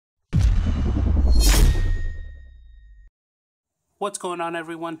What's going on,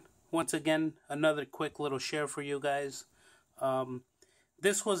 everyone? Once again, another quick little share for you guys.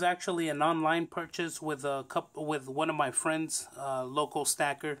 This was actually an online purchase with one of my friends, local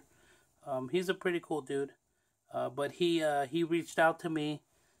stacker. He's a pretty cool dude, but he reached out to me,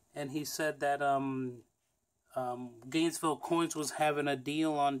 and he said that Gainesville Coins was having a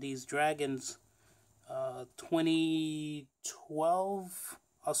deal on these dragons, 2012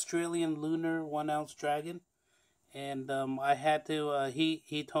 Australian Lunar 1-ounce dragon. And I had to,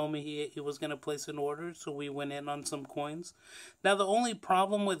 he told me he was going to place an order, so we went in on some coins. Now, the only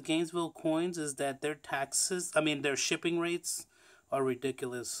problem with Gainesville Coins is that their their shipping rates are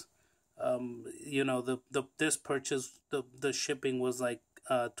ridiculous. This purchase, the shipping was like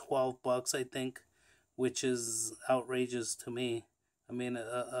 $12, I think, which is outrageous to me. I mean,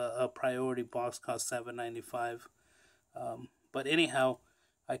 a priority box costs $7.95. But anyhow,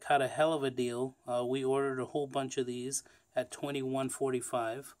 I caught a hell of a deal. We ordered a whole bunch of these at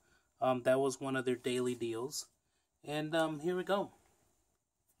 $21.45. That was one of their daily deals. And here we go.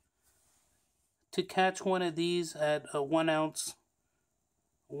 To catch one of these at a 1 ounce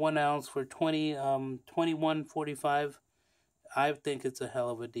for $21.45, I think it's a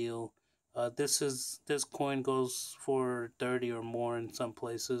hell of a deal. This coin goes for 30 or more in some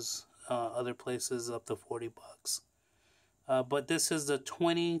places. Other places up to $40. But this is the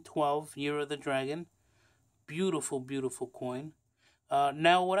 2012 Year of the Dragon. Beautiful, beautiful coin.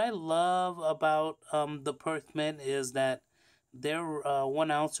 Now, what I love about the Perth Mint is that their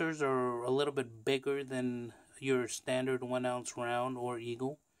 1 ounces are a little bit bigger than your standard 1 ounce round or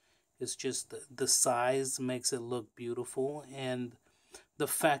eagle. It's just the size makes it look beautiful, and the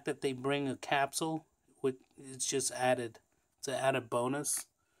fact that they bring a capsule, it's just added. It's an added bonus.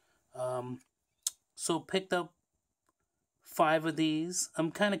 So picked up 5 of these.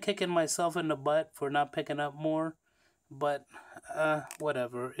 I'm kind of kicking myself in the butt for not picking up more, but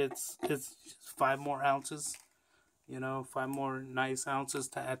whatever. It's just 5 more ounces, 5 more nice ounces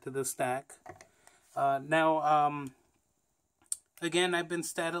to add to the stack. Now, again, I've been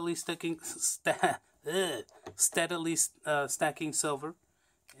steadily stacking silver,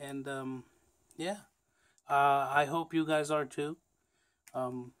 and yeah, I hope you guys are too.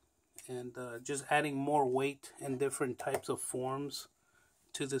 And just adding more weight and different types of forms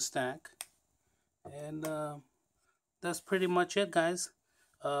to the stack. And that's pretty much it, guys.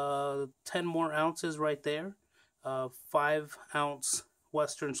 10 more ounces right there. 5 ounce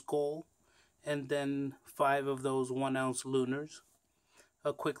Western Skull, and then 5 of those 1 ounce Lunars.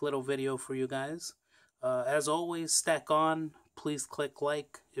 A quick little video for you guys. As always, stack on. Please click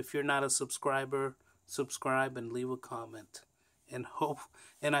like. If you're not a subscriber, subscribe and leave a comment. And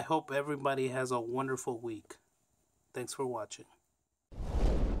I hope everybody has a wonderful week. Thanks for watching.